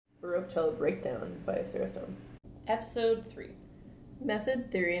Baroque Cello Breakdown by Sarah Stone. Episode 3.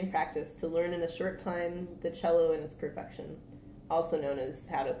 Method, Theory, and Practice to Learn in a Short Time the Cello in its Perfection, also known as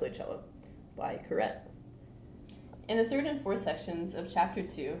How to Play Cello, by Corrette. In the third and fourth sections of Chapter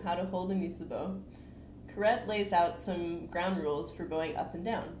 2, How to Hold and Use the Bow, Corrette lays out some ground rules for bowing up and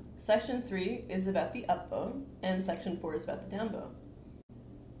down. Section 3 is about the up bow, and Section 4 is about the down bow.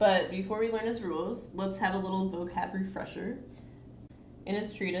 But before we learn his rules, let's have a little vocab refresher. In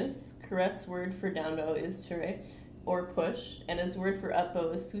his treatise, Corrette's word for down bow is tirer, or push, and his word for up bow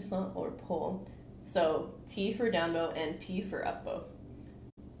is poussant, or pull. So, T for down bow and P for up bow.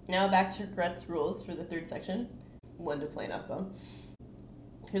 Now back to Corrette's rules for the third section, when to play an up bow.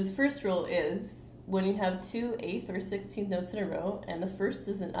 His first rule is, when you have two 8th or 16th notes in a row, and the first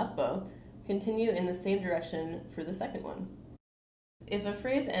is an up bow, continue in the same direction for the second one. If a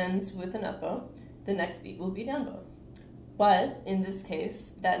phrase ends with an up bow, the next beat will be down bow. But, in this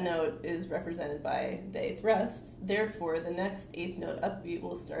case, that note is represented by the 8th rest, therefore the next 8th note upbeat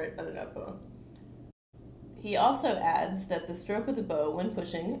will start on an up bow. He also adds that the stroke of the bow when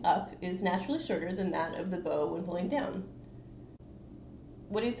pushing up is naturally shorter than that of the bow when pulling down.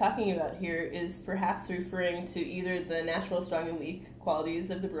 What he's talking about here is perhaps referring to either the natural strong and weak qualities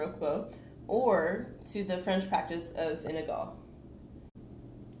of the Baroque bow, or to the French practice of inégal.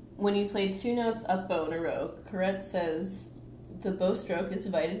 When you play two notes up bow in a row, Corrette says the bow stroke is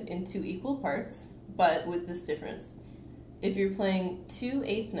divided into equal parts, but with this difference. If you're playing two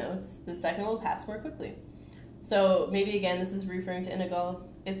 8th notes, the second will pass more quickly. So maybe again this is referring to inégal.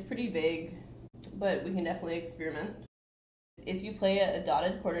 It's pretty vague, but we can definitely experiment. If you play a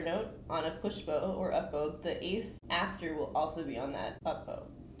dotted quarter note on a push bow or up bow, the 8th after will also be on that up bow.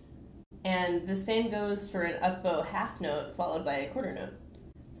 And the same goes for an up bow half note followed by a quarter note.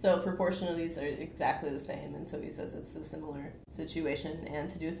 So proportionally these are exactly the same, and so he says it's a similar situation and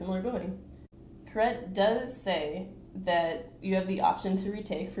to do a similar bowing. Corrette does say that you have the option to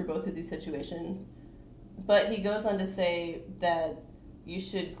retake for both of these situations, but he goes on to say that you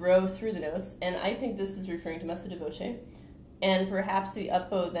should grow through the notes, and I think this is referring to Méthode voce, and perhaps the up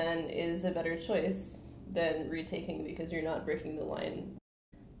bow then is a better choice than retaking because you're not breaking the line.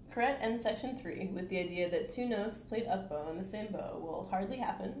 Corrette ends section 3 with the idea that two notes played up bow on the same bow will hardly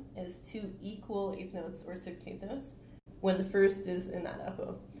happen as two equal 8th notes or 16th notes when the first is in that up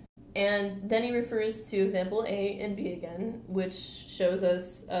bow. And then he refers to example A and B again, which shows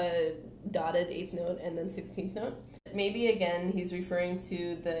us a dotted 8th note and then 16th note. Maybe again he's referring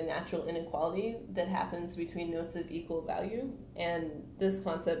to the natural inequality that happens between notes of equal value, and this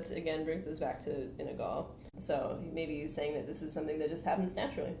concept again brings us back to inégal. So maybe he's saying that this is something that just happens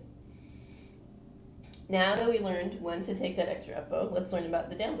naturally. Now that we learned when to take that extra up bow, let's learn about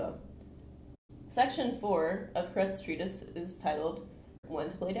the down bow. Section 4 of Corrette's treatise is titled When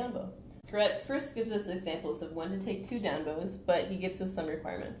to Play Down Bow. Corrette first gives us examples of when to take two down bows, but he gives us some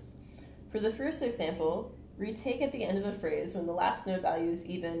requirements. For the first example, retake at the end of a phrase when the last note value is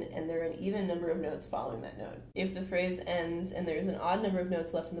even and there are an even number of notes following that note. If the phrase ends and there is an odd number of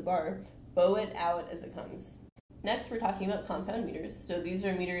notes left in the bar, bow it out as it comes. Next, we're talking about compound meters. So these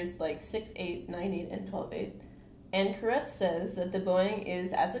are meters like 6/8, 9/8, and 12/8. And Corrette says that the bowing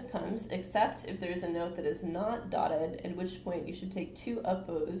is as it comes, except if there is a note that is not dotted, at which point you should take two up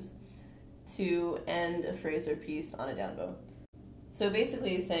bows to end a phrase or piece on a down bow. So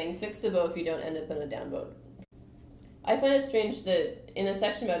basically he's saying fix the bow if you don't end up on a down bow. I find it strange that in a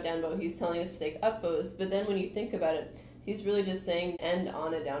section about down bow he's telling us to take up bows, but then when you think about it, he's really just saying end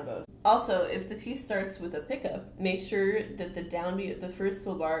on a down bow. Also, if the piece starts with a pickup, make sure that the downbeat of the first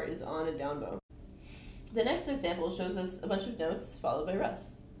full bar is on a down bow. The next example shows us a bunch of notes followed by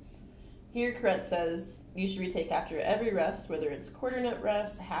rest. Here Corrette says you should retake after every rest, whether it's quarter note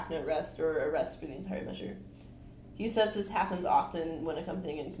rest, half note rest, or a rest for the entire measure. He says this happens often when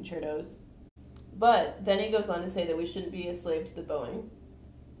accompanying in concertos. But then he goes on to say that we shouldn't be a slave to the bowing.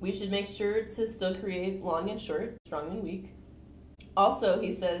 We should make sure to still create long and short, strong and weak. Also,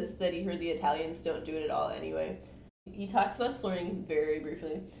 he says that he heard the Italians don't do it at all anyway. He talks about slurring very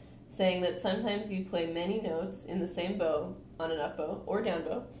briefly, saying that sometimes you play many notes in the same bow on an up bow or down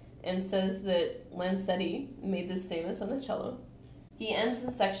bow, and says that Lancetti made this famous on the cello. He ends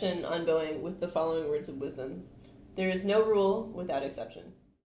the section on bowing with the following words of wisdom: there is no rule without exception.